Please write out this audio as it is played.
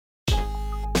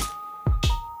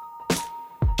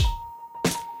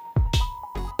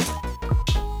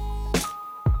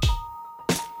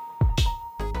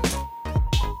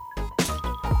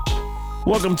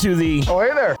Welcome to the Oh,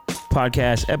 hey there.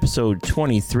 podcast, episode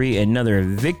 23, another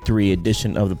victory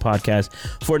edition of the podcast.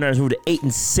 49ers moved to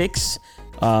 8-6.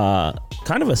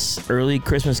 Kind of a early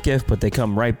Christmas gift, but they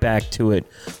come right back to it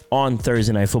on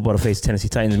Thursday Night Football to face Tennessee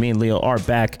Titans. Me and Leo are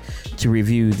back to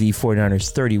review the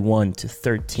 49ers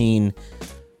 31-13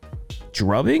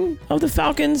 drubbing of the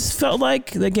Falcons. Felt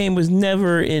like the game was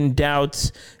never in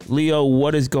doubt. Leo,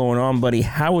 what is going on, buddy?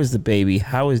 How is the baby?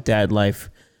 How is dad life?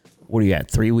 What are you at,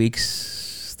 3 weeks?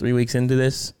 3 weeks into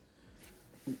this?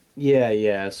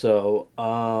 Yeah. So,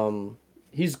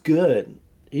 he's good.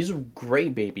 He's a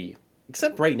great baby.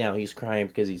 Except right now he's crying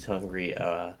because he's hungry.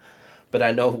 But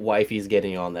I know wifey's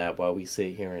getting on that while we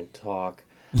sit here and talk.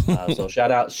 So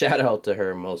shout out to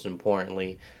her most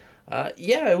importantly.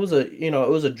 It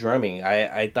was a drumming.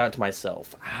 I thought to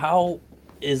myself, how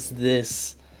is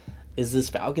this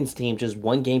Falcons team just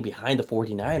one game behind the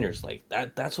 49ers? Like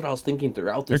that's what I was thinking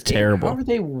throughout this game. They're terrible. How are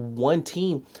they one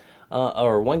game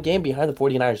behind the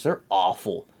 49ers? They're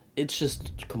awful. It's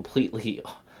just completely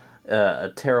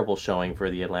a terrible showing for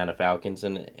the Atlanta Falcons,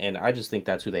 and I just think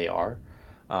that's who they are.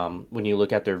 When you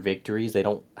look at their victories, they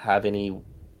don't have any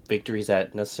victories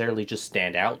that necessarily just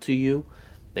stand out to you.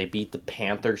 They beat the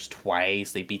Panthers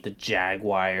twice. They beat the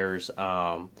Jaguars.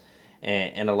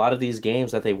 And a lot of these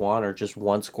games that they won are just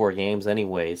one-score games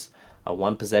anyways, a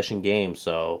one-possession game.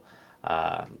 So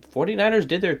 49ers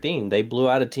did their thing. They blew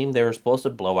out a team they were supposed to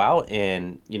blow out,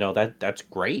 and that's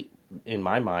great in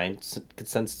my mind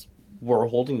since we're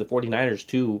holding the 49ers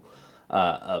to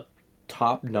a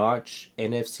top-notch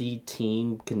NFC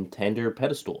team contender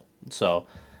pedestal. So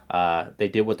they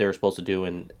did what they were supposed to do,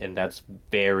 and that's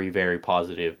very, very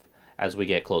positive as we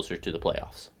get closer to the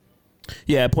playoffs.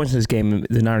 Yeah, at points in this game,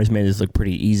 the Niners made this look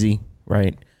pretty easy,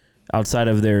 right? Outside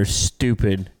of their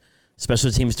stupid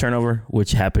special teams turnover,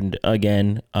 which happened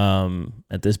again.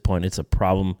 At this point, it's a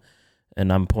problem,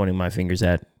 and I'm pointing my fingers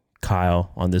at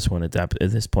Kyle on this one at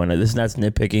this point. That's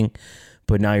nitpicking,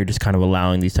 but now you're just kind of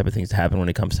allowing these type of things to happen when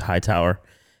it comes to Hightower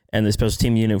and the special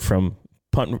team unit from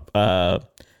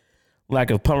lack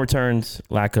of punt returns,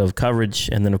 lack of coverage,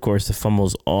 and then, of course, the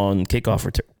fumbles on kickoff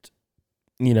returns.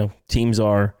 Teams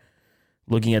are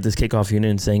looking at this kickoff unit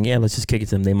and saying, yeah, let's just kick it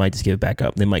to them. They might just give it back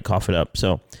up. They might cough it up.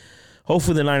 So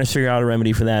hopefully the Niners figure out a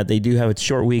remedy for that. They do have a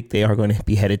short week. They are going to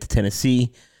be headed to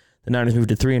Tennessee. The Niners moved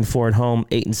to 3-4 at home,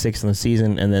 8-6 in the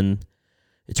season, and then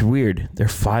it's weird. They're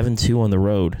 5-2 on the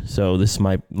road, so this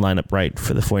might line up right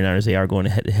for the 49ers. They are going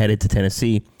to headed to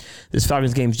Tennessee. This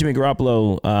Falcons game, Jimmy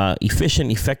Garoppolo,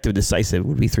 efficient, effective, decisive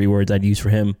would be three words I'd use for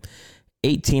him.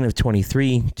 18 of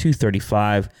 23,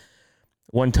 235,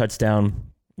 one touchdown,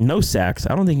 no sacks.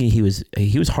 I don't think he was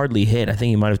hardly hit. I think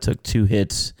he might have took 2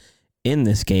 hits in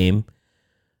this game.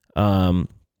 49ers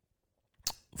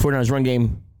run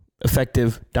game,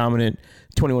 effective, dominant,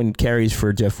 21 carries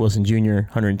for Jeff Wilson Jr.,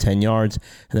 110 yards.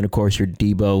 And then, of course, your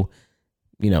Debo,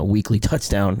 weekly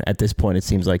touchdown. At this point, it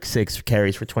seems like 6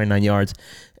 carries for 29 yards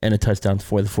and a touchdown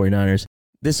for the 49ers.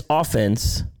 This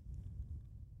offense,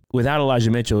 without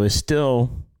Elijah Mitchell, is still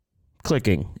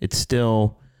clicking. It's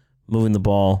still moving the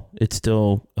ball. It's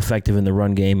still effective in the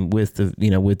run game with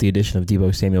the addition of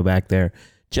Debo Samuel back there.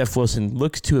 Jeff Wilson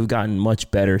looks to have gotten much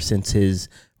better since his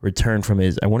return from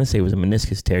his, I want to say it was a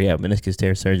meniscus tear. Yeah, meniscus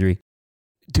tear surgery.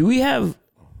 Do we have,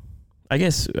 I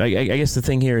guess the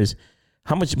thing here is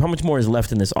how much more is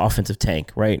left in this offensive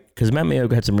tank, right? Because Matt Mayo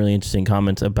had some really interesting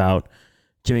comments about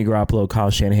Jimmy Garoppolo, Kyle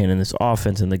Shanahan in this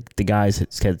offense, and the guys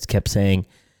kept saying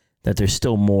that there's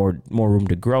still more room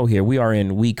to grow here. We are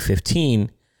in week 15.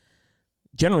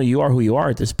 Generally, you are who you are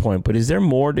at this point, but is there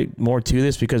more to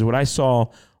this? Because what I saw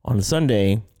on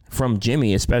Sunday from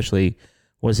Jimmy especially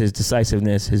was his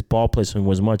decisiveness, his ball placement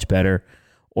was much better,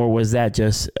 or was that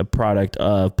just a product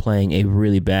of playing a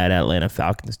really bad Atlanta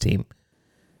Falcons team?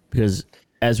 Because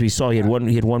as we saw, he had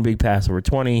one big pass over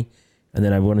 20, and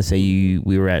then I want to say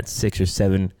we were at 6 or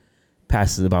 7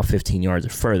 passes about 15 yards or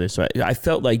further. So I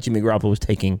felt like Jimmy Garoppolo was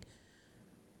taking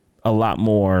a lot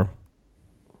more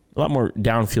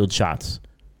downfield shots.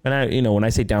 And when I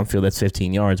say downfield, that's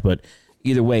 15 yards, but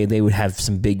either way, they would have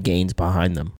some big gains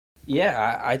behind them.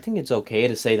 Yeah, I think it's okay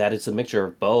to say that it's a mixture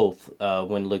of both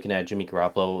when looking at Jimmy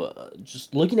Garoppolo.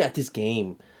 Just looking at this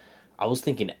game, I was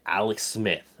thinking Alex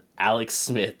Smith. And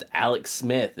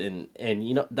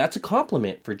that's a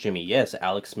compliment for Jimmy. Yes,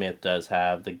 Alex Smith does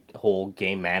have the whole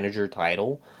game manager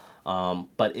title,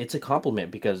 but it's a compliment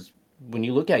because when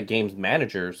you look at games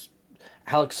managers,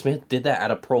 Alex Smith did that at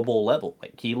a Pro Bowl level.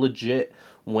 Like, he legit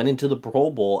went into the Pro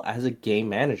Bowl as a game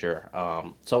manager.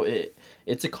 So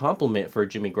it's a compliment for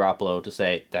Jimmy Garoppolo to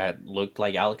say that looked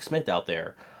like Alex Smith out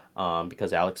there.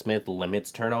 because Alex Smith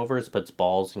limits turnovers, puts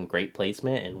balls in great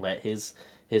placement, and let his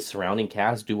surrounding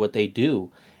cast do what they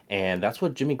do. And that's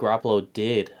what Jimmy Garoppolo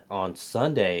did on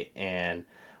Sunday. And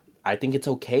I think it's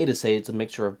okay to say it's a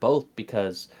mixture of both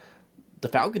because the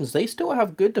Falcons, they still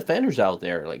have good defenders out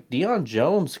there. Like Deion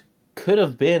Jones could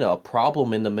have been a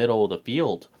problem in the middle of the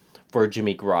field for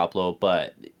Jimmy Garoppolo,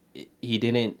 but he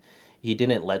didn't he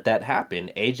didn't let that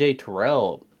happen. AJ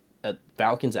Terrell, a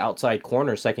Falcons outside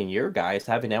corner second year guy, is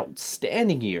having an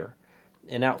outstanding year.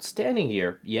 An outstanding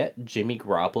year, yet Jimmy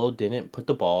Garoppolo didn't put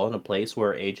the ball in a place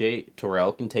where AJ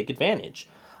Terrell can take advantage.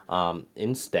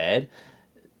 Instead,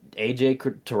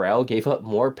 AJ Terrell gave up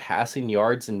more passing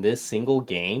yards in this single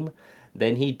game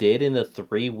than he did in the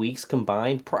 3 weeks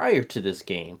combined prior to this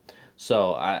game.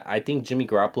 So I think Jimmy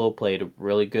Garoppolo played a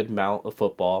really good amount of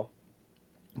football.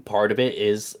 Part of it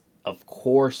is, of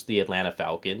course, the Atlanta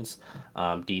Falcons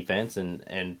defense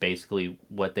and basically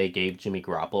what they gave Jimmy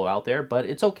Garoppolo out there. But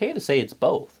it's okay to say it's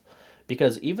both,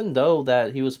 because even though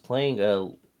that he was playing a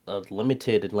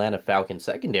limited Atlanta Falcons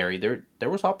secondary, there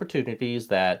was opportunities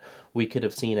that we could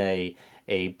have seen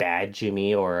a bad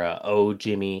Jimmy or a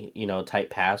Jimmy, type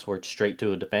pass where it's straight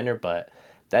to a defender, but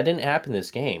that didn't happen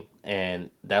this game, and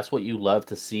that's what you love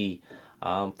to see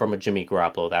from a Jimmy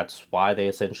Garoppolo. That's why they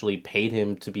essentially paid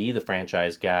him to be the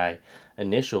franchise guy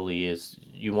initially. Is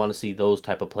you want to see those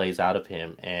type of plays out of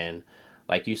him, and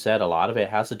like you said, a lot of it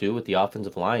has to do with the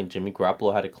offensive line. Jimmy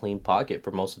Garoppolo had a clean pocket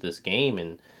for most of this game,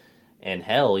 and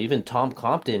hell, even Tom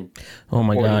Compton, Oh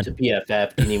my according to God.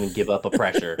 PFF, didn't even give up a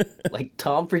pressure. Like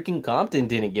Tom freaking Compton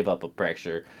didn't give up a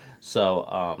pressure.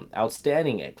 So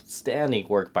outstanding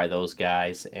work by those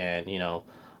guys, and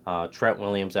Trent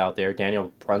Williams out there.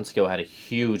 Daniel Brunskill had a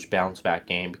huge bounce back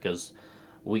game because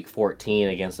Week 14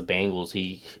 against the Bengals,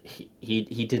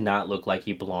 he did not look like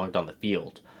he belonged on the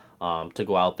field. To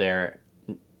go out there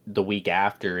the week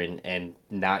after and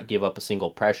not give up a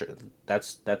single pressure.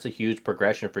 That's a huge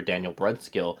progression for Daniel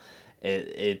Brunskill.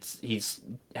 He's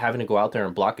having to go out there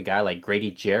and block a guy like Grady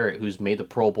Jarrett, who's made the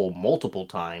Pro Bowl multiple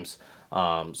times.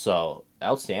 So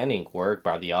outstanding work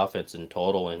by the offense in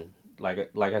total, and like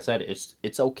I said,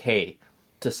 it's okay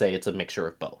to say it's a mixture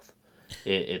of both.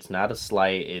 It's not a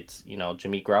slight. It's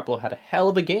Jimmy Garoppolo had a hell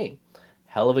of a game,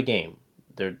 hell of a game.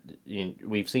 There,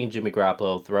 we've seen Jimmy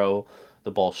Garoppolo throw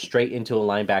the ball straight into a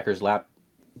linebacker's lap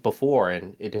before,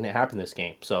 and it didn't happen this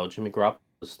game. So Jimmy Garoppolo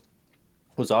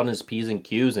was on his P's and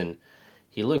Q's, and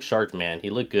he looked sharp, man. He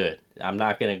looked good. I'm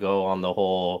not gonna go on the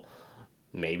whole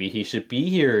maybe he should be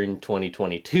here in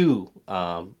 2022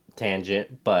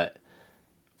 tangent, but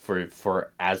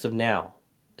for as of now,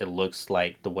 it looks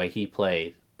like the way he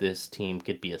played, this team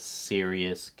could be a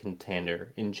serious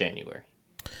contender in January.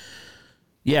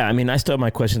 Yeah, I mean, I still have my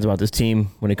questions about this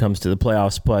team when it comes to the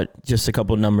playoffs, but just a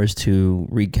couple numbers to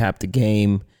recap the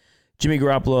game. Jimmy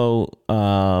Garoppolo,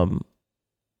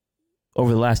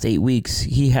 over the last 8 weeks,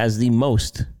 he has the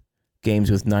most games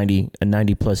with a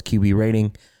 90-plus QB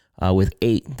rating, with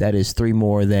 8. That is 3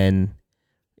 more than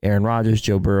Aaron Rodgers,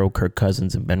 Joe Burrow, Kirk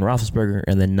Cousins, and Ben Roethlisberger,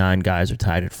 and then 9 guys are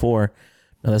tied at 4.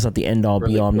 Now, that's not the end-all,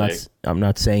 Really be-all. quick. I'm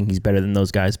not saying he's better than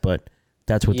those guys, but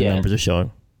that's what the Yeah, numbers are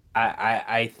showing.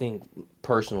 I think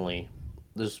personally,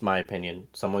 this is my opinion.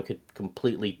 Someone could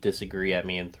completely disagree at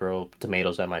me and throw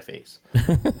tomatoes at my face,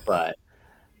 but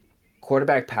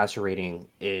quarterback passer rating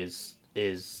is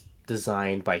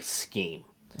designed by scheme.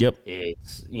 Yep.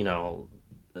 It's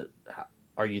uh,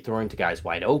 are you throwing to guys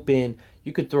wide open?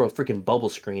 You could throw a freaking bubble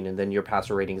screen and then your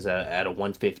passer rating's at a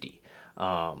 150.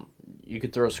 You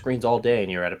could throw screens all day and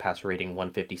you're at a passer rating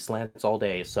 150, slants all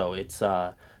day. So it's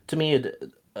to me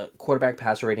quarterback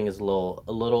passer rating is a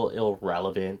little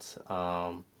irrelevant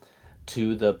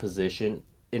to the position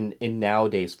in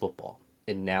nowadays football.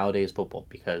 In nowadays football,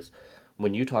 because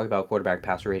when you talk about quarterback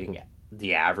passer rating,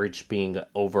 the average being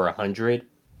over 100,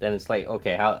 then it's like,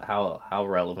 okay, how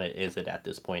relevant is it at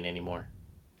this point anymore?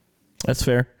 That's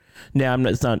fair. Yeah, I'm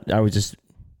not, it's not. I was just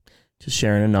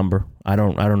sharing a number. I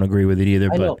don't agree with it either.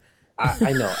 I But know,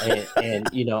 I know, and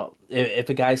if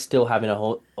a guy's still having a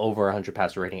whole, over 100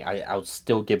 passer rating, I'll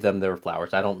still give them their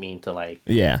flowers. I don't mean to like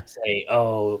yeah, say,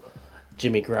 oh,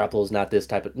 Jimmy Garoppolo's not this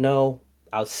type of. No,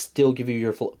 I'll still give you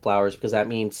your flowers because that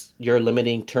means you're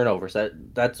limiting turnovers.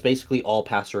 That's basically all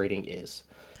passer rating is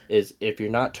if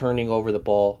you're not turning over the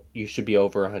ball, you should be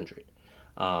over 100.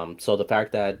 So the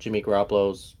fact that Jimmy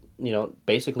Garoppolo's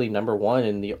basically number one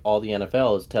in all the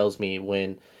NFL tells me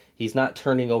when he's not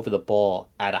turning over the ball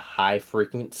at a high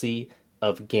frequency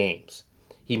of games.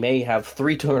 He may have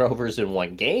 3 turnovers in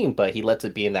one game, but he lets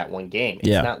it be in that one game. It's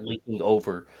yeah. not leaking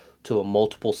over to a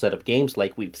multiple set of games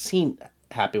like we've seen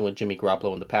happen with Jimmy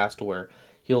Garoppolo in the past, where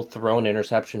he'll throw an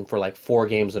interception for like 4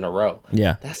 games in a row.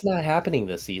 Yeah. That's not happening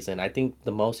this season. I think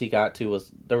the most he got to was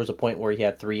there was a point where he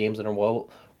had 3 games in a row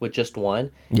with just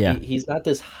one. Yeah. He's not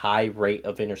this high rate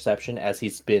of interception as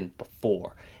he's been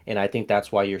before. And I think that's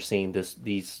why you're seeing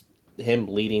him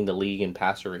leading the league in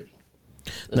passer rating.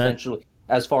 Essentially,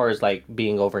 as far as like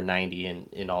being over 90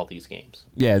 in all these games.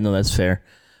 Yeah, no, that's fair.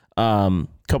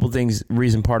 Couple things,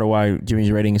 reason part of why Jimmy's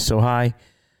rating is so high.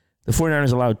 The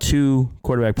 49ers allowed 2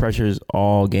 quarterback pressures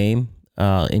all game.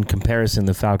 In comparison,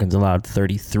 the Falcons allowed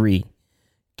 33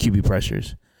 QB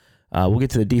pressures. We'll get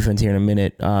to the defense here in a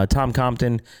minute. Tom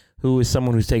Compton, who is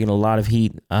someone who's taken a lot of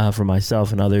heat from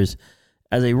myself and others,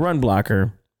 as a run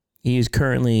blocker, he is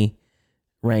currently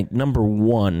ranked number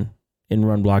 1 in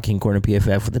run blocking according to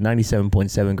PFF with a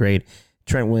 97.7 grade.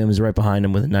 Trent Williams is right behind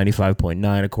him with a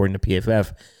 95.9 according to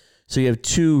PFF. So you have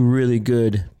 2 really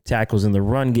good tackles in the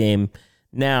run game.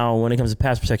 Now, when it comes to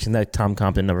pass protection, that Tom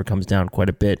Compton number comes down quite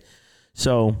a bit.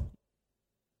 So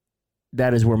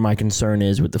that is where my concern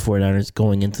is with the 49ers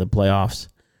going into the playoffs,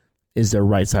 is their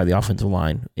right side of the offensive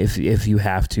line. If you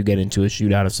have to get into a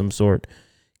shootout of some sort,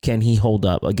 can he hold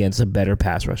up against a better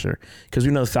pass rusher? Because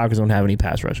we know the Falcons don't have any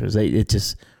pass rushers.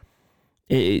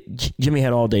 Jimmy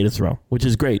had all day to throw, which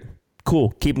is great.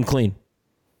 Cool. Keep him clean.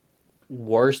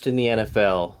 Worst in the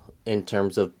NFL in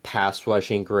terms of pass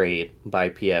rushing grade by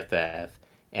PFF.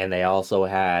 And they also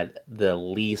had the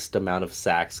least amount of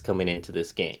sacks coming into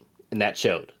this game. And that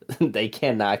showed. They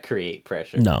cannot create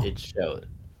pressure. No. It showed.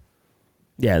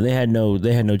 Yeah, they had no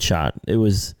shot. It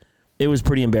was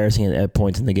pretty embarrassing at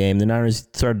points in the game. The Niners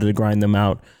started to grind them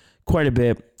out quite a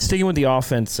bit. Sticking with the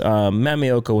offense, Matt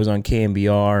Maiocco was on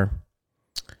KMBR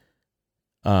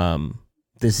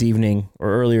this evening, or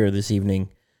earlier this evening,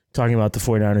 talking about the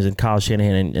 49ers and Kyle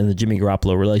Shanahan and the Jimmy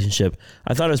Garoppolo relationship.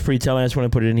 I thought it was pretty telling. I just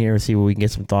want to put it in here and see if we can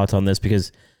get some thoughts on this,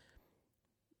 because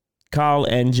Kyle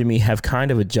and Jimmy have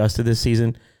kind of adjusted this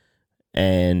season,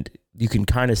 and you can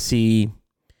kind of see,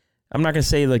 I'm not going to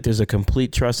say like there's a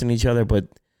complete trust in each other, but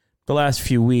the last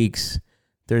few weeks,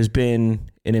 there's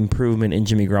been an improvement in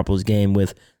Jimmy Garoppolo's game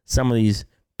with some of these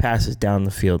passes down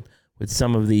the field, with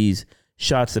some of these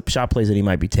shot plays that he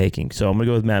might be taking. So I'm going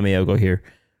to go with Matt Maiocco here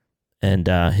and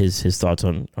his thoughts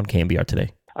on KMBR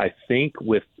today. I think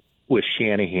with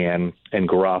Shanahan and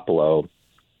Garoppolo,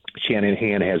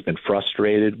 Shanahan has been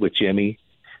frustrated with Jimmy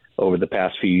over the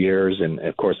past few years, and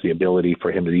of course the ability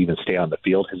for him to even stay on the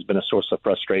field has been a source of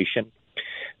frustration.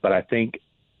 But I think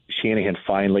Shanahan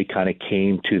finally kind of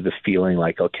came to the feeling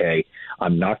like, okay,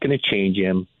 I'm not going to change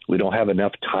him. We don't have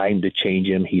enough time to change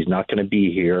him. He's not going to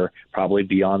be here probably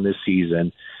beyond this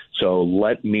season. So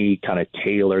let me kind of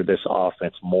tailor this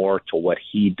offense more to what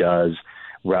he does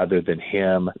rather than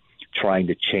him trying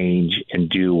to change and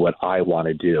do what I want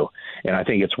to do. And I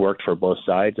think it's worked for both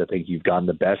sides. I think you've gotten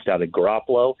the best out of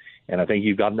Garoppolo, and I think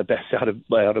you've gotten the best out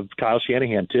of Kyle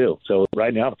Shanahan too. So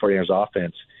right now the 49ers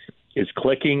offense is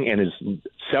clicking, and as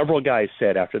several guys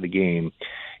said after the game,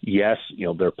 yes,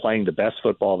 they're playing the best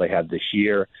football they have this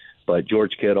year, but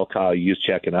George Kittle, Kyle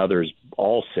Juszczyk, and others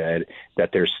all said that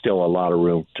there's still a lot of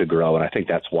room to grow, and I think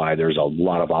that's why there's a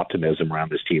lot of optimism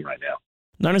around this team right now.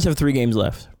 Niners have 3 games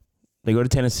left. They go to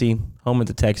Tennessee, home at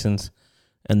the Texans,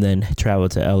 and then travel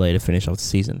to L.A. to finish off the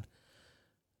season.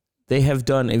 They have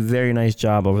done a very nice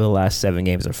job over the last 7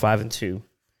 games. They're 5-2.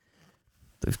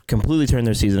 They've completely turned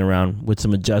their season around with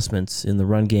some adjustments in the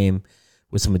run game,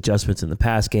 with some adjustments in the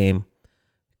pass game.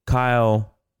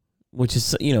 Kyle, which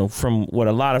is, from what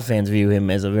a lot of fans view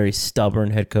him as a very stubborn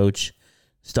head coach,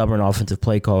 stubborn offensive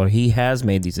play caller, he has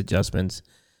made these adjustments,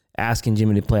 asking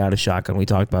Jimmy to play out of shotgun. We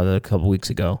talked about it a couple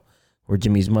weeks ago, where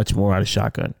Jimmy's much more out of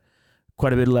shotgun.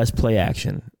 Quite a bit less play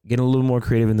action, getting a little more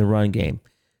creative in the run game,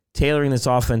 tailoring this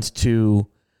offense to,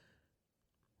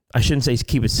 I shouldn't say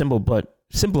keep it simple, but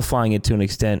simplifying it to an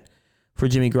extent for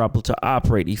Jimmy Garoppolo to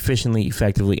operate efficiently,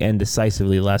 effectively, and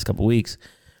decisively the last couple of weeks.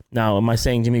 Now, am I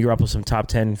saying Jimmy Garoppolo's some top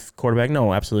 10 quarterback?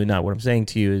 No, absolutely not. What I'm saying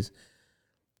to you is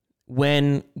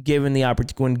when given the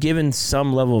opportunity, when given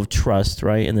some level of trust,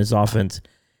 right, in this offense,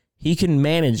 he can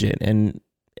manage it. And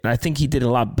I think he did a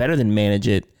lot better than manage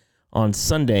it on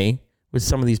Sunday with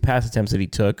some of these pass attempts that he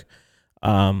took.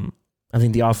 I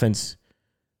think the offense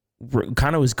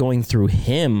kind of was going through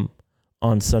him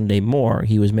on Sunday more.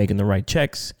 He was making the right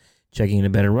checks, checking into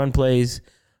better run plays.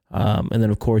 And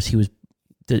then, of course, he was,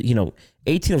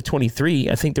 18 of 23.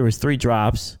 I think there was 3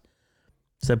 drops.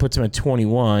 So that puts him at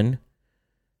 21.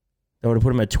 That would have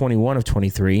put him at 21 of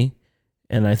 23.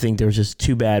 And I think there was just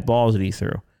 2 bad balls that he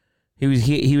threw.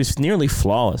 He was nearly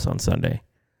flawless on Sunday.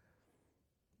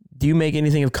 Do you make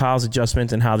anything of Kyle's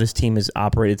adjustments and how this team has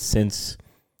operated since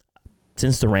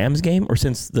the Rams game or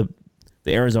since the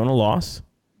Arizona loss?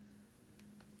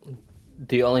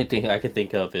 The only thing I can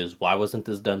think of is why wasn't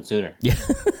this done sooner? Yeah.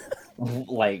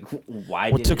 Like,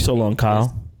 why What did took it so long, take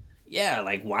Kyle? yeah,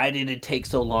 like why did it take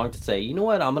so long to say, you know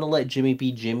what, I'm gonna let Jimmy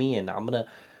be Jimmy, and I'm gonna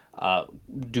uh,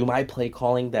 do my play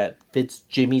calling that fits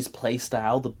Jimmy's play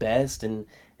style the best, and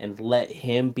let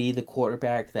him be the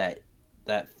quarterback that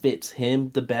fits him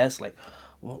the best. Like,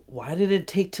 why did it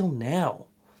take till now?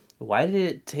 Why did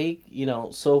it take,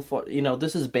 so far?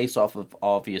 This is based off of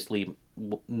obviously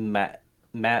Matt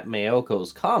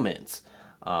Mayoko's comments.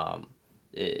 Um,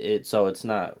 so it's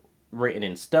not written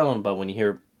in stone, but when you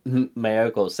hear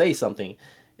Mayoko say something,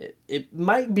 it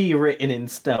might be written in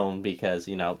stone because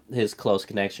his close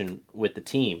connection with the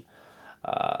team.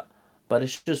 Uh, but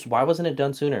it's just, why wasn't it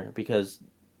done sooner? Because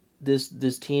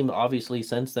this team obviously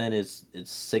since then is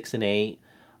 6-8,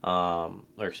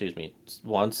 or excuse me,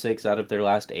 1-6 out of their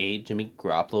last 8. Jimmy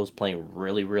Garoppolo is playing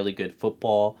really really good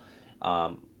football.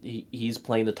 He's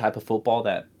playing the type of football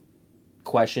that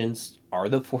questions, are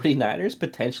the 49ers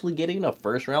potentially getting a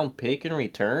first round pick in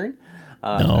return?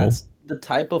 No. That's the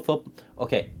type of football.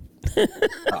 Okay,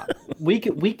 we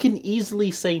can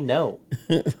easily say no,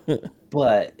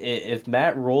 but if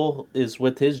Matt Rule is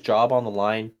with his job on the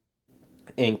line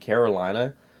in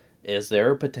Carolina, is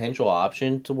there a potential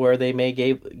option to where they may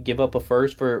give up a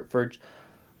first for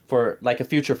like a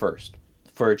future first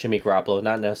for Jimmy Garoppolo?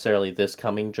 Not necessarily this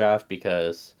coming draft,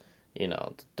 because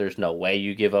there's no way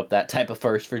you give up that type of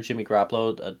first for Jimmy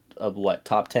Garoppolo, of what,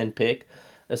 top 10 pick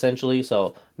essentially.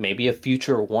 So maybe a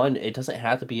future one. It doesn't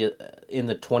have to be in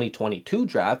the 2022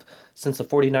 draft, since the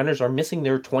 49ers are missing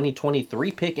their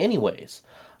 2023 pick anyways.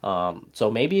 So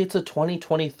maybe it's a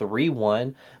 2023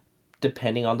 one,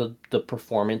 depending on the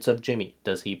performance of Jimmy.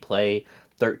 Does he play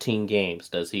 13 games?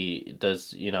 Does he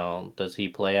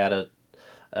play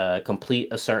at complete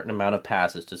a certain amount of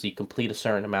passes? Does he complete a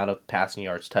certain amount of passing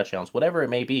yards, touchdowns, whatever it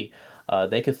may be?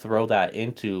 They could throw that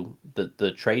into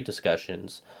the trade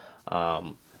discussions.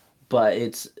 But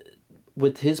it's,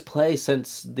 with his play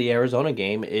since the Arizona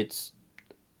game, is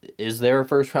there a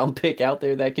first round pick out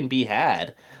there that can be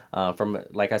had from,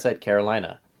 like I said,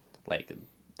 Carolina? Like,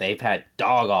 they've had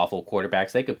dog awful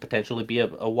quarterbacks. They could potentially be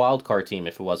a wild card team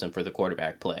if it wasn't for the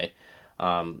quarterback play.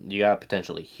 You got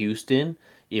potentially Houston,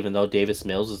 even though Davis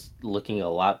Mills is looking a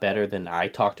lot better than I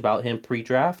talked about him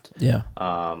pre-draft. Yeah.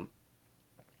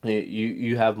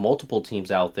 You have multiple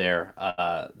teams out there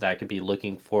that could be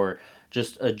looking for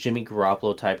just a Jimmy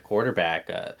Garoppolo type quarterback.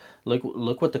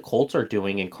 Look what the Colts are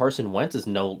doing, and Carson Wentz is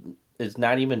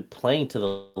not even playing to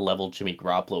the level Jimmy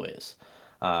Garoppolo is.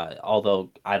 Although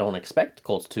I don't expect the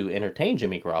Colts to entertain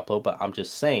Jimmy Garoppolo, but I'm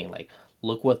just saying, like,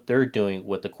 look what they're doing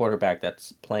with the quarterback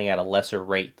that's playing at a lesser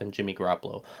rate than Jimmy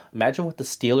Garoppolo. Imagine what the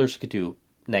Steelers could do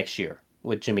next year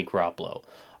with Jimmy Garoppolo.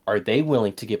 Are they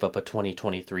willing to give up a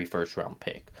 2023 first round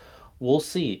pick? We'll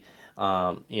see.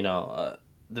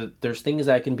 There's things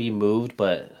that can be moved,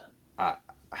 but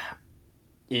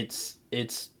it's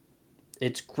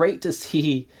great to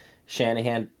see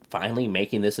Shanahan finally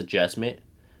making this adjustment,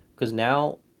 because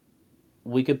now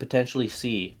we could potentially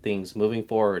see things moving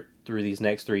forward through these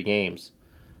next 3 games,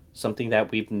 something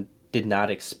that we did not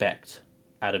expect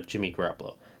out of Jimmy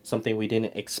Garoppolo, something we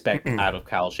didn't expect out of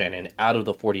Kyle Shanahan, out of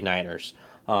the 49ers,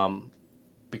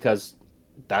 because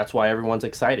that's why everyone's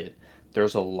excited.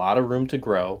 There's a lot of room to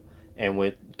grow, and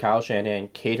with Kyle Shanahan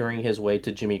catering his way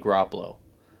to Jimmy Garoppolo,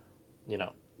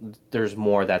 there's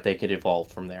more that they could evolve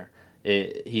from there.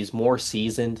 He's more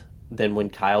seasoned than when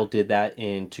Kyle did that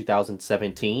in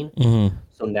 2017. Mm-hmm.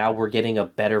 So now we're getting a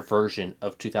better version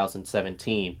of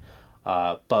 2017,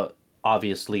 but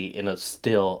obviously in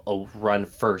still a run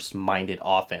first minded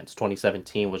offense.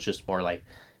 2017 was just more like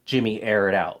Jimmy air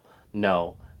it out.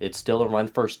 No, it's still a run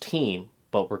first team,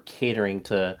 but we're catering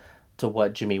to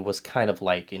what Jimmy was kind of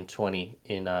like in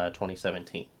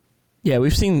 2017. Yeah,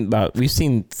 we've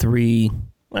seen 3.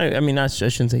 I mean, I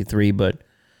shouldn't say 3, but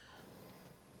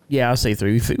yeah, I'll say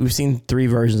 3. We've seen 3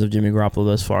 versions of Jimmy Garoppolo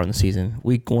thus far in the season.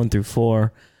 Week 1 through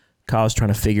 4, Kyle's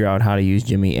trying to figure out how to use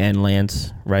Jimmy and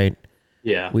Lance, right?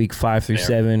 Yeah. Week 5 through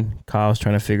 7, Kyle's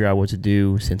trying to figure out what to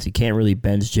do, since he can't really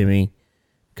bench Jimmy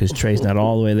because Trey's not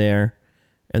all the way there.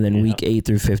 And then week 8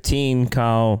 through 15,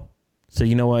 Kyle said,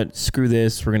 you know what, screw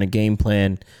this. We're going to game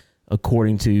plan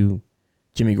according to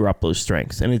Jimmy Garoppolo's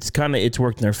strengths. And it's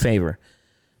worked in their favor.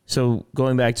 So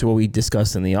going back to what we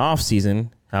discussed in the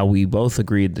offseason, how we both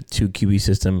agreed the 2 QB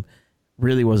system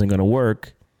really wasn't going to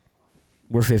work.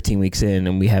 We're 15 weeks in,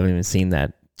 and we haven't even seen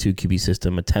that 2 QB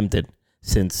system attempted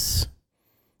since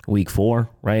week 4,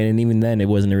 right? And even then, it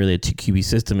wasn't really a 2 QB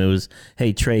system. It was,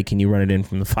 hey, Trey, can you run it in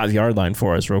from the 5-yard line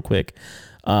for us real quick?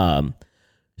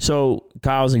 So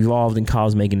Kyle's involved, and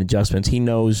Kyle's making adjustments. He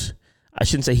knows, I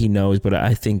shouldn't say he knows, but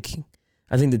I think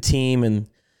the team and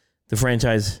the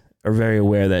franchise are very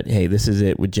aware that, hey, this is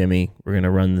it with Jimmy. We're going to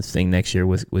run this thing next year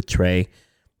with Trey.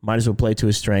 Might as well play to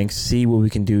his strengths, see what we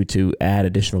can do to add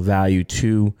additional value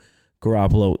to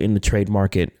Garoppolo in the trade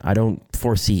market. I don't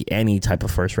foresee any type of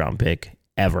first-round pick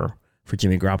ever for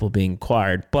Jimmy Garoppolo being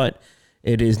acquired, but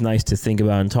it is nice to think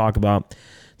about and talk about.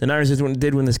 The Niners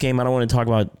did win this game. I don't want to talk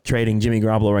about trading Jimmy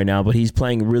Garoppolo right now, but he's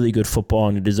playing really good football,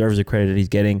 and he deserves the credit that he's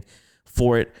getting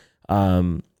for it.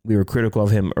 We were critical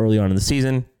of him early on in the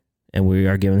season, and we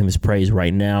are giving him his praise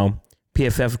right now.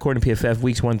 PFF, according to PFF,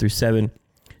 weeks 1 through 7,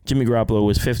 Jimmy Garoppolo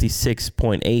was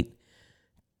 56.8.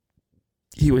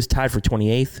 He was tied for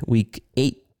 28th. Week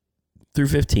 8 through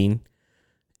 15,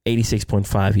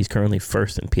 86.5. He's currently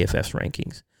first in PFF's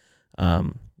rankings.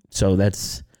 So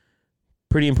that's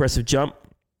pretty impressive jump.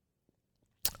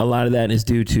 A lot of that is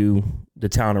due to the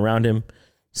talent around him,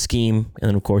 scheme, and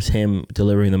then, of course, him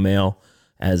delivering the mail,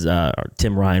 as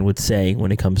Tim Ryan would say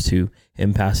when it comes to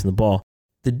him passing the ball.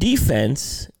 The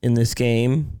defense in this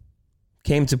game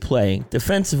came to play.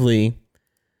 Defensively,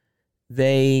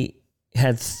 they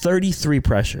had 33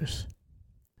 pressures.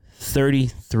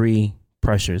 33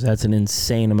 pressures. That's an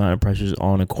insane amount of pressures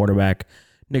on a quarterback.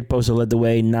 Nick Bosa led the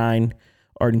way, 9.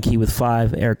 Arden Key with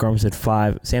 5. Eric Armstead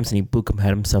 5. Samson Ebukam had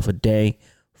himself a day,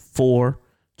 4.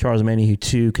 Charles Omenihu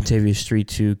 2. Contavious Street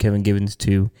 2. Kevin Givens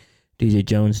 2. DJ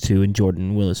Jones 2. And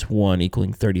Jordan Willis 1,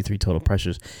 equaling 33 total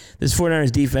pressures. This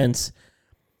 49ers defense,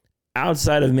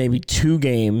 outside of maybe 2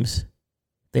 games,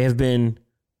 they have been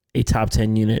a top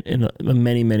 10 unit in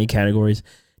many, many categories.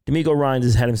 D'Amico Ryans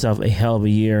has had himself a hell of a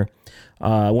year.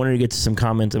 I wanted to get to some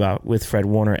comments with Fred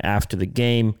Warner after the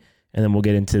game, and then we'll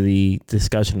get into the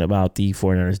discussion about the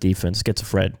 49ers defense. Let's get to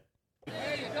Fred.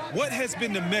 What has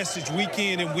been the message week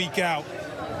in and week out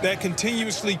that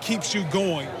continuously keeps you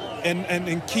going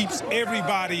and keeps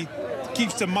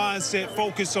the mindset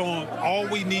focused on all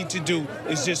we need to do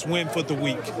is just win for the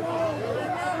week?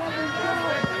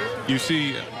 You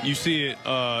see it,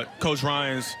 Coach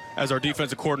Ryans as our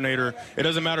defensive coordinator. It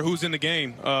doesn't matter who's in the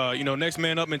game. Next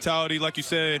man up mentality, like you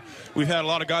said, we've had a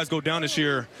lot of guys go down this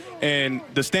year, and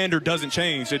the standard doesn't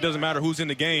change. It doesn't matter who's in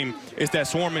the game. It's that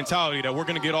swarm mentality that we're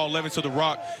going to get all 11 to the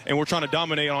rock, and we're trying to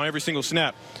dominate on every single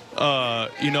snap.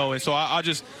 And so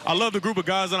I love the group of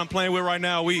guys that I'm playing with right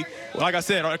now. Like I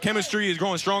said, our chemistry is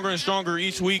growing stronger and stronger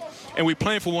each week, and we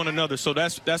playing for one another. So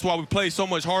that's why we play so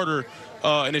much harder,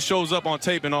 and it shows up on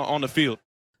tape and on the field.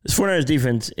 This 49ers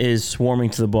defense is swarming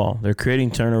to the ball. They're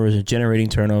creating turnovers and generating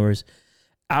turnovers.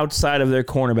 Outside of their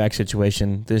cornerback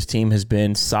situation, this team has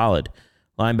been solid.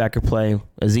 Linebacker play,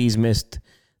 Aziz missed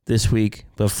this week,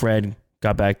 but Fred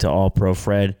got back to all-pro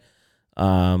Fred.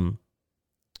 Ebukam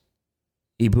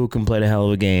played a hell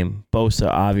of a game.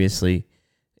 Bosa, obviously.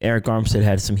 Eric Armstead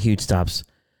had some huge stops.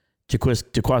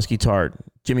 Jaquiski Tartt,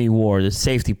 Jimmy Ward, the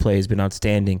safety play has been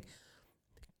outstanding.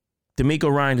 D'Amico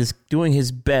Ryans is doing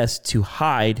his best to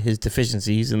hide his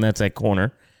deficiencies, and that's at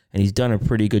corner, and he's done a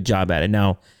pretty good job at it.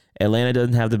 Now, Atlanta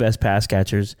doesn't have the best pass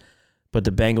catchers, but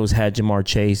the Bengals had Jamar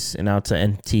Chase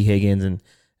and T. Higgins and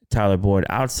Tyler Boyd.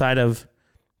 Outside of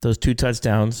those 2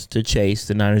 touchdowns to Chase,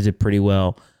 the Niners did pretty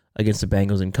well against the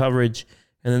Bengals in coverage.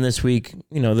 And then this week,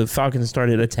 the Falcons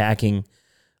started attacking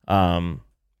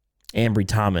Ambry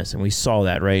Thomas, and we saw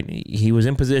that, right? He was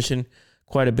in position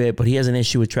quite a bit, but he has an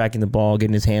issue with tracking the ball,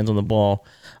 getting his hands on the ball.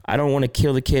 I don't want to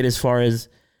kill the kid as far as,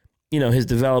 his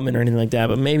development or anything like that,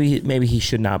 but maybe he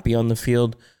should not be on the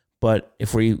field. But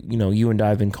if you and I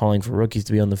have been calling for rookies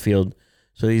to be on the field,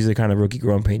 so these are the kind of rookie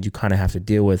growing pains you kind of have to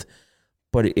deal with.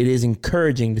 But it is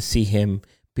encouraging to see him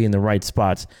be in the right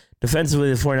spots. Defensively,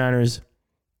 the 49ers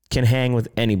can hang with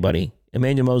anybody.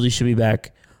 Emmanuel Mosley should be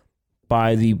back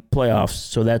by the playoffs,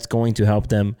 so that's going to help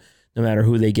them no matter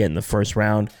who they get in the first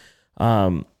round.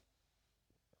 I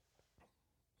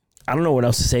don't know what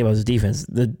else to say about this defense.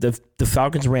 The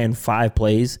Falcons ran 5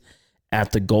 plays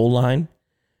at the goal line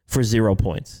for 0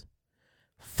 points.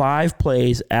 5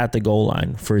 plays at the goal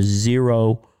line for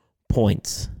 0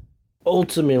 points.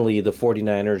 Ultimately, the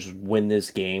 49ers win this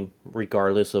game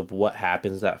regardless of what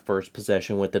happens that first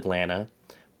possession with Atlanta.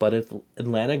 But if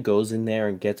Atlanta goes in there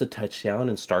and gets a touchdown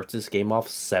and starts this game off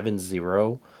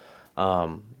 7-0,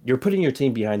 you're putting your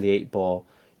team behind the 8 ball.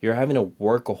 You're having to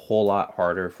work a whole lot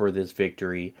harder for this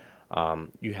victory.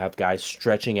 You have guys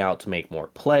stretching out to make more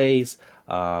plays,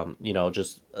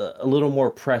 just a little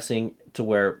more pressing to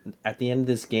where at the end of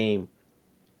this game,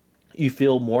 you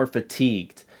feel more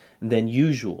fatigued than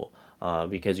usual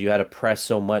because you had to press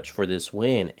so much for this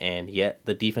win. And yet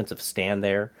the defensive stand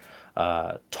there,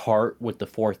 Tartt with the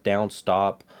 4th down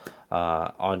stop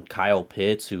on Kyle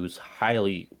Pitts, who's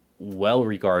highly well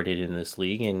regarded in this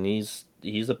league, and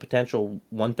he's a potential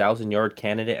 1,000-yard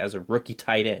candidate as a rookie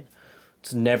tight end.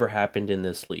 It's never happened in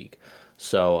this league.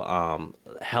 So,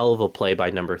 hell of a play by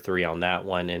number 3 on that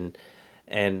one.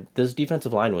 And this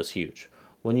defensive line was huge.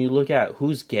 When you look at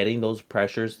who's getting those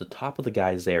pressures, the top of the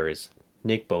guys there is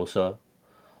Nick Bosa,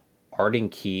 Arden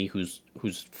Key, who's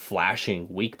flashing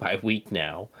week by week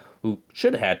now, who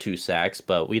should have had 2 sacks,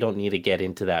 but we don't need to get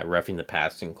into that roughing the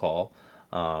passing call.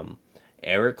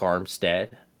 Eric Armstead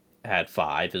had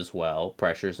 5 as well,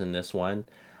 pressures in this one.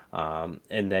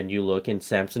 And then you look in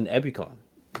Samson Ebukam,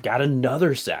 got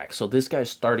another sack. So this guy's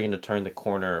starting to turn the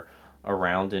corner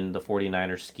around in the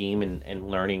 49ers scheme and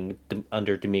learning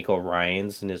under DeMeco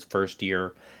Ryans in his first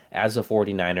year as a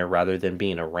 49er rather than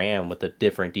being a Ram with a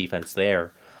different defense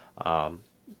there.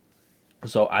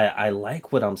 So I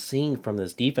like what I'm seeing from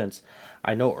this defense.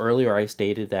 I know earlier I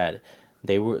stated that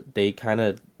they kind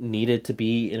of needed to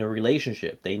be in a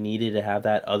relationship. They needed to have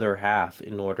that other half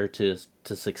in order to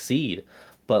succeed.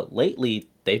 But lately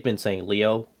they've been saying,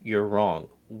 Leo, you're wrong.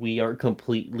 We are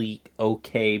completely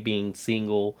okay being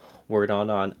single. We're not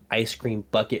on ice cream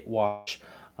bucket watch.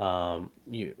 We're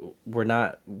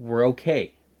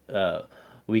okay.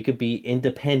 We could be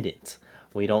independent.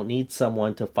 We don't need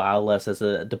someone to file us as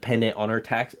a dependent on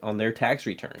their tax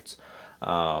returns.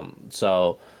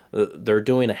 So they're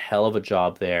doing a hell of a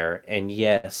job there. And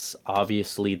yes,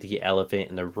 obviously the elephant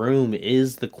in the room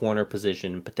is the corner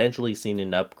position, potentially seeing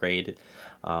an upgrade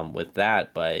with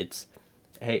that. But it's,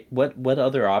 hey, what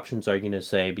other options are you going to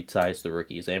say besides the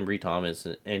rookies, Ambry Thomas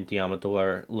and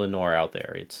Diamador Lenore out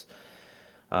there? It's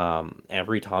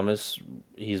Ambry Thomas,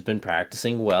 he's been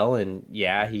practicing well, and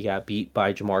yeah, he got beat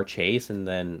by Jamar Chase, and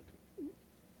then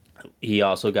he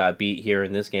also got beat here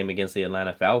in this game against the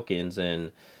Atlanta Falcons,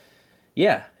 and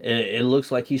yeah, it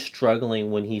looks like he's struggling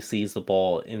when he sees the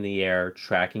ball in the air,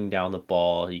 tracking down the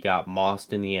ball. He got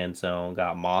mossed in the end zone,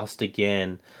 got mossed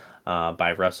again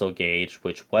by Russell Gage,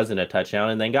 which wasn't a touchdown,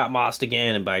 and then got mossed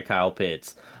again by Kyle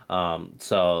Pitts.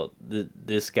 So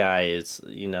this guy is,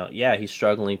 he's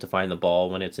struggling to find the ball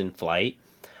when it's in flight.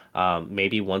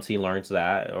 Maybe once he learns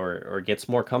that or gets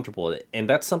more comfortable with it. And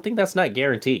that's something that's not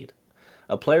guaranteed.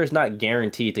 A player is not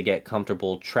guaranteed to get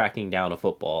comfortable tracking down a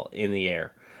football in the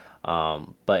air.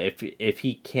 But if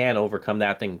he can overcome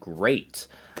that, then great.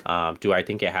 Do I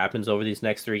think it happens over these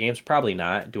next 3 games? Probably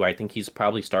not. Do I think he's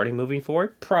probably starting moving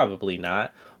forward? Probably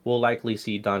not. We'll likely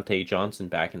see Dante Johnson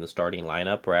back in the starting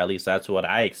lineup, or at least that's what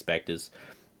I expect is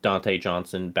Dante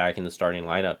Johnson back in the starting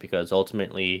lineup, because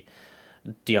ultimately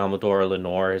Diamador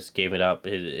Lenore has given up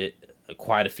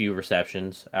quite a few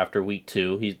receptions after week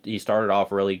 2. He started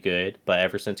off really good, but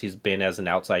ever since he's been as an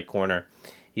outside corner,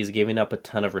 he's giving up a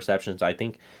ton of receptions. I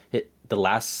think the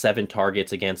last 7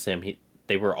 targets against him,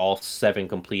 they were all 7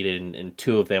 completed, and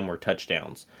 2 of them were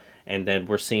touchdowns. And then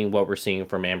we're seeing what we're seeing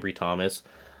from Ambry Thomas.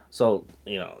 So,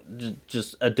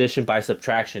 just addition by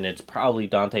subtraction, it's probably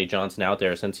Dante Johnson out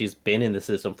there since he's been in the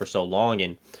system for so long,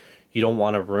 and you don't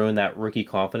want to ruin that rookie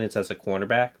confidence as a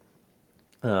cornerback.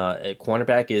 A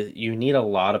cornerback you need a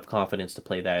lot of confidence to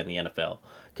play that in the NFL,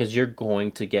 because you're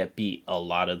going to get beat a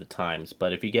lot of the times.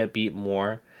 But if you get beat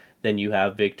more than you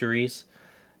have victories,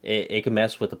 it can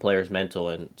mess with the player's mental.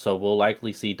 And so we'll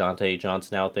likely see Dante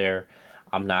Johnson out there.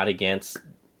 I'm not against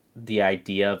the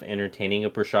idea of entertaining a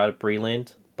Brashad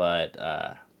Breeland, but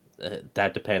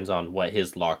that depends on what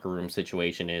his locker room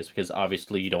situation is, because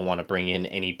obviously you don't want to bring in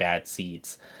any bad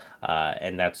seeds.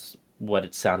 And that's what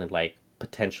it sounded like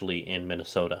potentially in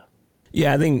Minnesota.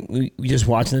 Yeah, I think we just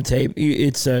watching the tape,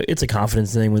 it's a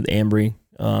confidence thing with Ambry.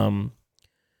 But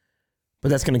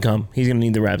that's going to come. He's going to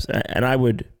need the reps. And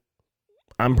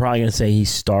I'm probably going to say he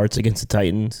starts against the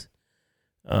Titans,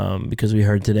 because we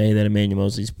heard today that Emmanuel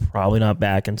Mosley's probably not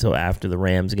back until after the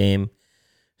Rams game.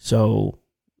 So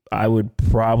I would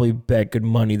probably bet good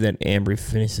money that Ambry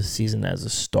finishes the season as a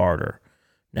starter.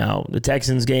 Now, the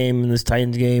Texans game and this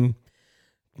Titans game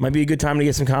might be a good time to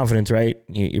get some confidence, right?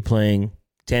 You're playing.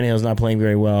 Tannehill's not playing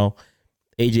very well.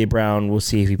 A.J. Brown, we'll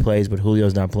see if he plays, but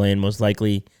Julio's not playing most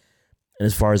likely. And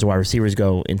as far as the wide receivers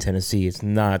go in Tennessee, it's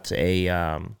not a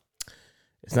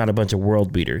bunch of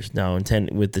world beaters. No,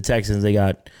 with the Texans, they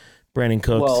got Brandon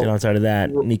Cooks, and outside of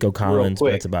that, Nico Collins,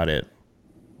 but that's about it.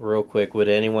 Real quick, would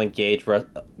anyone gauge Russell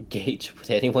Gage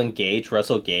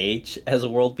as a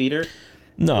world beater?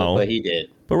 No, but he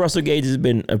did. But Russell Gage has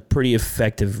been a pretty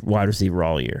effective wide receiver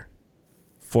all year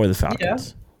for the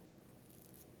Falcons.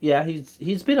 Yeah,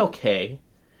 he's been okay.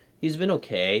 He's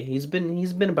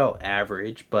been about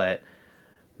average, but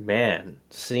man,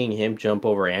 seeing him jump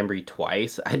over Ambry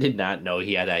twice, I did not know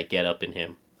he had that get up in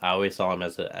him. I always saw him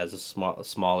as a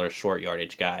smaller, short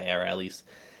yardage guy, or at least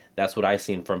that's what I've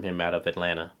seen from him out of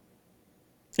Atlanta.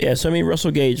 Yeah, so I mean,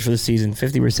 Russell Gage for the season,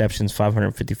 50 receptions,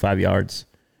 555 yards,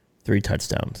 3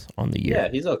 touchdowns on the year. Yeah,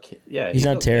 he's okay. Yeah, he's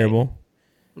not okay. terrible.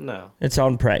 No, it's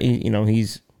on.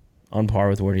 He's on par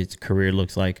with what his career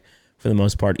looks like for the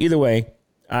most part. Either way,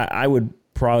 I would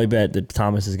probably bet that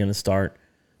Thomas is going to start,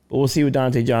 but we'll see with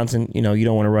Dante Johnson. You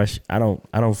don't want to rush. I don't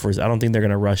think they're going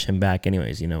to rush him back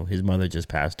anyways. His mother just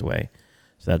passed away,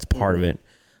 so that's part of it.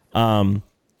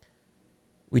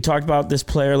 We talked about this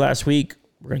player last week.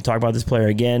 We're going to talk about this player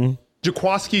again.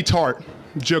 Tartt.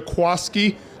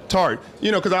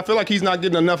 Because I feel like he's not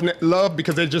getting enough love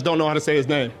because they just don't know how to say his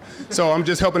name. So I'm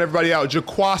just helping everybody out.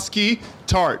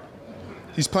 Tartt.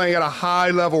 He's playing at a high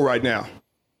level right now.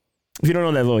 If you don't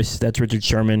know that voice, that's Richard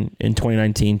Sherman in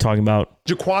 2019 talking about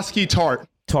Tartt.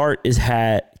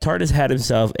 Tartt has had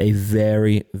himself a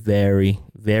very, very,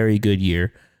 very good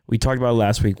year. We talked about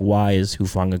last week. Why is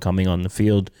Hufanga coming on the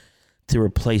field to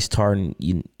replace Tartt? And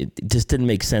it just didn't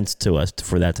make sense to us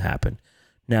for that to happen.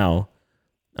 Now,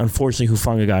 unfortunately,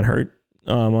 Hufanga got hurt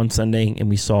on Sunday, and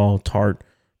we saw Tartt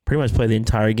pretty much play the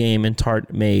entire game. And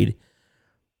Tartt made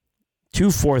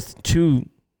two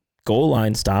goal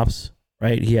line stops.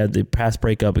 Right, he had the pass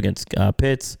breakup against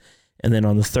Pitts, and then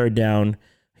on the third down,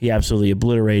 he absolutely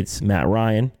obliterates Matt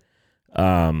Ryan.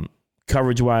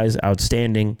 Coverage-wise,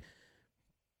 outstanding.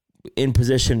 In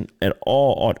position at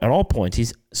all points,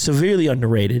 he's severely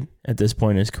underrated at this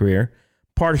point in his career.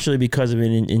 Partially because of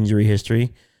an injury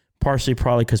history, partially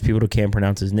probably because people can't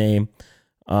pronounce his name.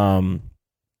 But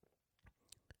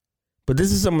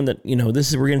this is someone that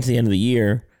we're getting to the end of the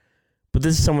year, but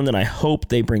this is someone that I hope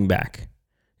they bring back.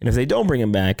 And if they don't bring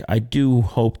him back, I do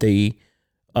hope they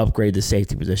upgrade the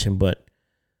safety position. But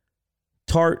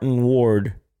Tartt and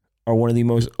Ward are one of the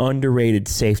most underrated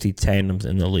safety tandems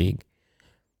in the league.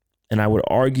 And I would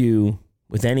argue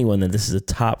with anyone that this is a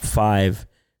top 5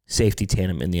 safety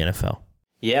tandem in the NFL.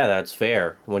 Yeah, that's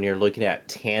fair. When you're looking at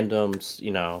tandems,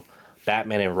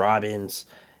 Batman and Robins,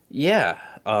 yeah,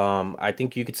 I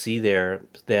think you could see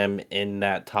them in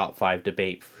that top 5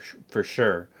 debate for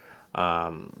sure.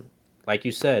 Like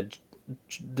you said,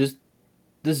 this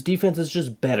defense is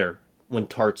just better when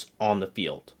Tartt's on the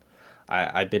field.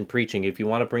 I've been preaching, if you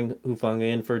want to bring Hufanga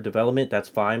in for development, that's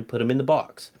fine. Put him in the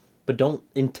box. But don't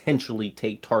intentionally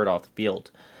take Tartt off the field.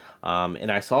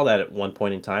 And I saw that at one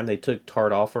point in time. They took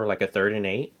Tartt off for like a 3rd and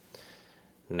 8.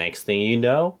 Next thing you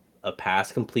know, a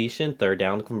pass completion, 3rd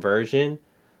down conversion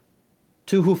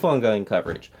to Hufanga in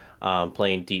coverage,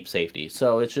 playing deep safety.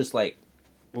 So it's just like,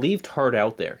 leave Tartt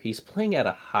out there. He's playing at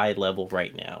a high level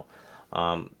right now.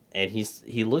 And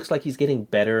he looks like he's getting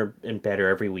better and better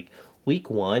every week. Week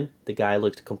 1, the guy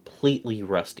looked completely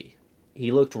rusty.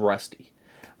 He looked rusty.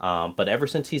 But ever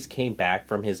since he's came back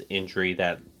from his injury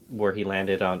where he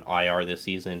landed on IR this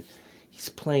season, he's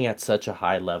playing at such a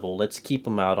high level. Let's keep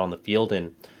him out on the field.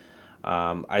 And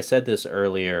I said this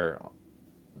earlier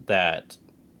that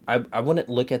I wouldn't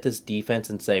look at this defense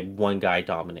and say one guy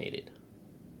dominated.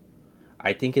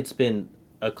 I think it's been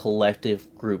a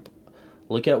collective group.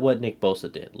 Look at what Nick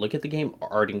Bosa did. Look at the game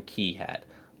Arden Key had.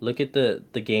 Look at the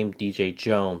game DJ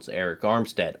Jones, Eric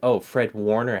Armstead. Oh, Fred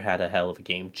Warner had a hell of a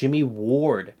game. Jimmy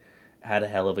Ward had a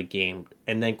hell of a game.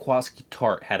 And then Kwaski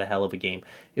Tartt had a hell of a game.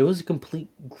 It was a complete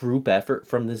group effort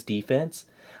from this defense.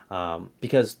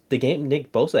 Because the game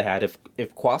Nick Bosa had, if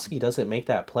Kwaski doesn't make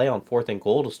that play on 4th and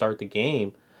goal to start the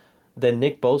game, then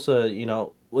Nick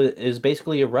Bosa, is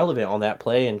basically irrelevant on that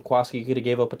play, and Kwaski could have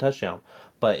gave up a touchdown.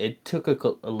 But it took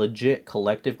a legit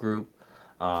collective group.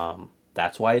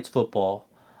 That's why it's football.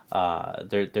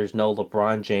 There's no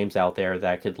LeBron James out there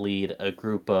that could lead a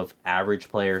group of average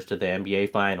players to the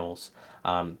NBA Finals.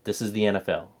 This is the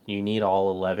NFL. You need all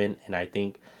 11, and I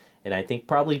think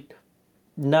probably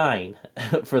 9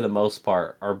 for the most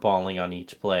part are balling on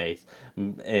each play,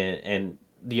 and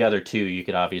the other 2 you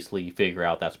could obviously figure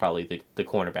out that's probably the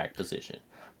cornerback position.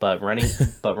 But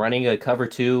running a cover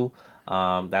 2,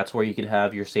 that's where you could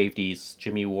have your safeties,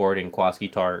 Jimmy Ward and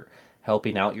Kwaski Tartt,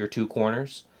 helping out your 2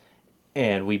 corners.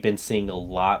 And we've been seeing a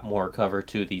lot more cover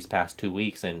 2 these past 2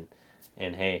 weeks, and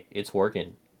hey, it's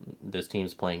working. This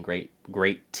team's playing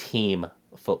great team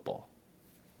football.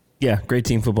 Yeah, great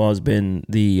team football has been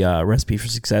the recipe for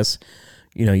success.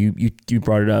 You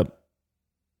brought it up.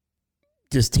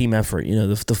 Just team effort.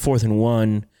 The 4th and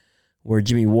 1 where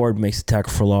Jimmy Ward makes a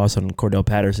tackle for loss on Cordell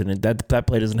Patterson, and that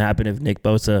play doesn't happen if Nick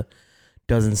Bosa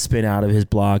doesn't spin out of his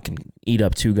block and eat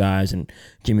up 2 guys, and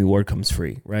Jimmy Ward comes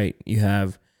free. Right? You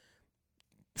have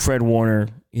Fred Warner,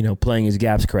 playing his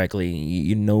gaps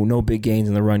correctly. No big gains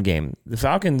in the run game. The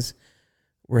Falcons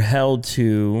were held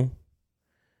to.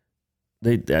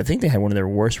 I think they had one of their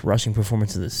worst rushing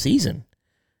performances of the season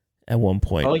at one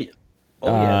point. Oh,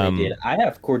 yeah. They did. I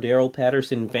have Cordero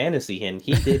Patterson fantasy, and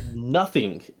he did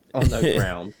nothing on the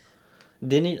ground.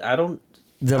 Didn't he? I don't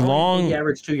think he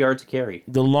averaged 2 yards a carry.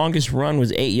 The longest run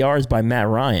was 8 yards by Matt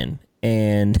Ryan,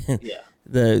 and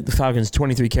the Falcons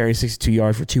 23 carries, 62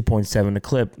 yards for 2.7 a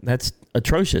clip. That's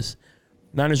atrocious.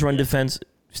 Niners run defense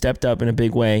stepped up in a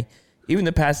big way. Even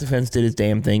the pass defense did its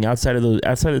damn thing. Outside of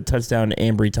the touchdown to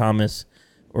Ambry Thomas,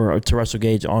 or to Russell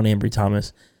Gage on Ambry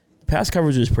Thomas, the pass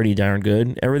coverage was pretty darn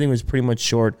good. Everything was pretty much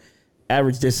short.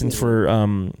 Average distance for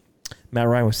Matt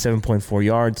Ryan was 7.4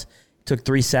 yards. Took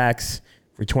 3 sacks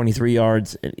for 23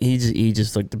 yards. He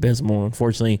just looked abysmal.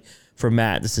 Unfortunately for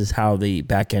Matt, this is how the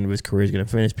back end of his career is going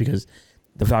to finish, because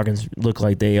the Falcons look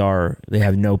like they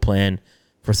have no plan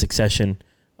for succession,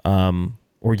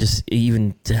 or just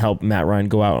even to help Matt Ryan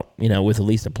go out, with at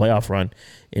least a playoff run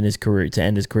in his career to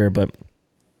end his career. But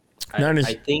I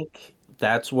think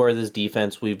that's where this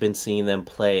defense, we've been seeing them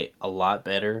play a lot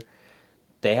better.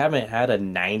 They haven't had a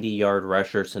 90-yard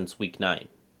rusher since week 9.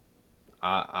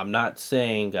 I'm not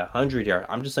saying 100 yards.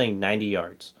 I'm just saying 90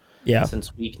 yards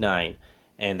since week 9.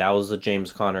 And that was the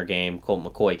James Conner game, Colt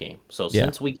McCoy game. So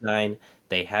since week 9,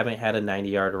 they haven't had a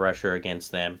 90-yard rusher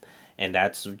against them. And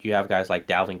you have guys like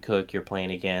Dalvin Cook you're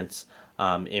playing against.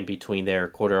 In between there,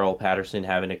 Cordero Patterson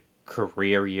having a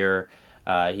career year.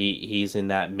 He's in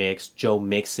that mix. Joe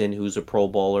Mixon, who's a Pro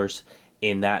Bowler's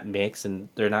in that mix. And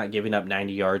they're not giving up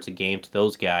 90 yards a game to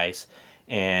those guys.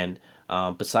 And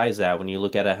besides that, when you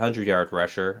look at a 100-yard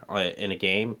rusher in a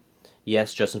game,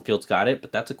 yes, Justin Fields got it,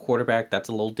 but that's a quarterback. That's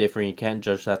a little different. You can't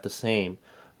judge that the same.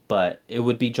 But it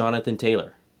would be Jonathan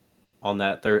Taylor on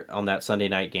that Sunday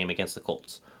night game against the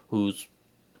Colts, who's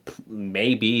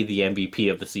maybe the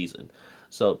MVP of the season.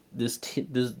 So this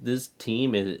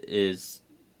team is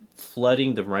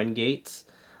flooding the run gates.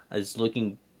 Is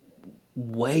looking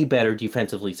way better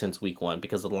defensively since week 1,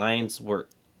 because the Lions were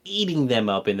eating them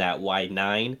up in that wide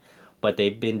 9. But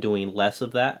they've been doing less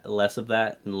of that, and less of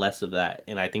that.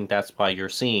 And I think that's why you're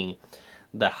seeing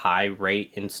the high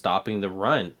rate in stopping the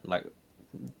run. Like,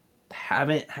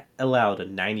 haven't allowed a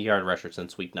 90-yard rusher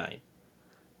since week 9.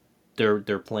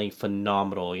 They're playing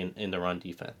phenomenal in the run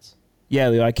defense. Yeah,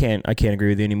 Leo, I can't agree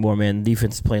with you anymore, man.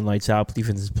 Defense is playing lights out.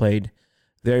 Defense has played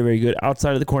very, very good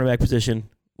outside of the cornerback position,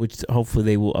 which hopefully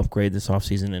they will upgrade this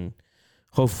offseason, and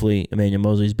hopefully Emmanuel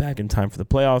Mosley's back in time for the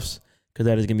playoffs, because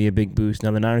that is going to be a big boost.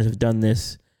 Now, the Niners have done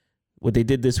this, what they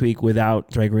did this week, without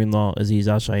Dre Greenlaw, Azeez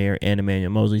Al-Shaair, and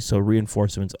Emmanuel Mosley, so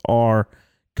reinforcements are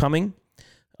coming.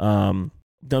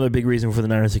 Another big reason for the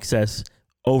Niners' success,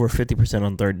 over 50%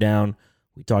 on third down.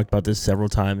 We talked about this several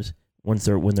times. When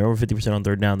they're over 50% on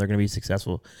third down, they're going to be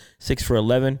successful. 6 for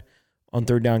 11 on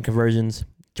third down conversions.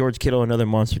 George Kittle, another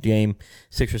monster game,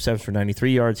 6 receptions for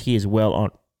 93 yards. He is well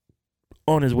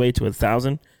on his way to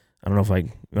 1,000. I don't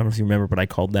know if you remember, but I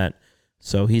called that.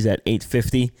 So he's at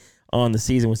 850 on the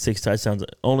season with 6 touchdowns.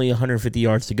 Only 150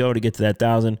 yards to go to get to that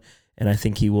 1,000, and I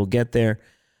think he will get there.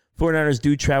 49ers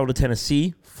do travel to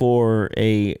Tennessee for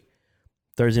a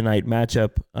Thursday night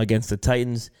matchup against the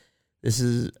Titans.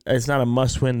 It's not a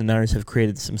must-win. The Niners have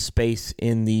created some space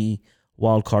in the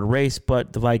wild card race,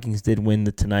 but the Vikings did win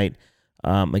tonight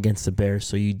against the Bears,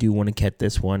 so you do want to get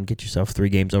this one, get yourself 3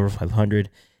 games over 500,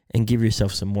 and give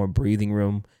yourself some more breathing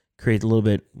room, create a little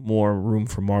bit more room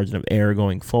for margin of error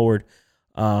going forward.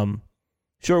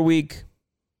 Short week,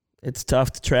 it's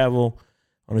tough to travel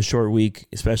on a short week,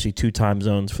 especially 2 time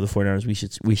zones for the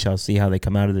 49ers. We shall see how they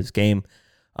come out of this game.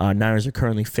 Niners are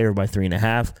currently favored by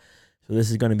 3.5. So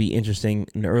this is going to be interesting,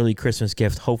 an early Christmas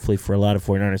gift, hopefully for a lot of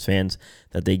 49ers fans,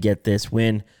 that they get this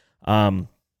win.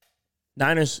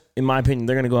 Niners, in my opinion,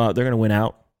 they're going to go out. They're going to win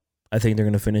out. I think they're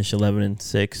going to finish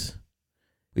 11-6.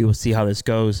 We will see how this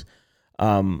goes.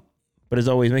 But as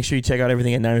always, make sure you check out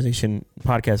everything at Niners Nation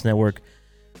Podcast Network.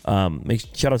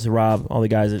 Shout out to Rob, all the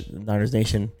guys at Niners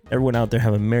Nation. Everyone out there,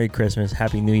 have a Merry Christmas,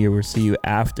 Happy New Year. We'll see you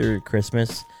after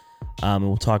Christmas. And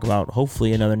we'll talk about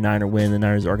hopefully another Niner win. The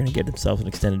Niners are going to get themselves an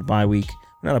extended bye week.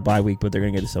 Not a bye week, but they're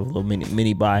going to get themselves a little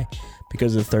mini bye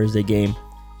because of the Thursday game.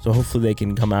 So hopefully they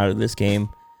can come out of this game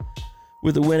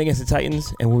with a win against the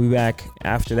Titans, and we'll be back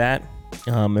after that.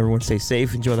 Everyone stay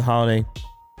safe. Enjoy the holiday.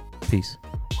 Peace.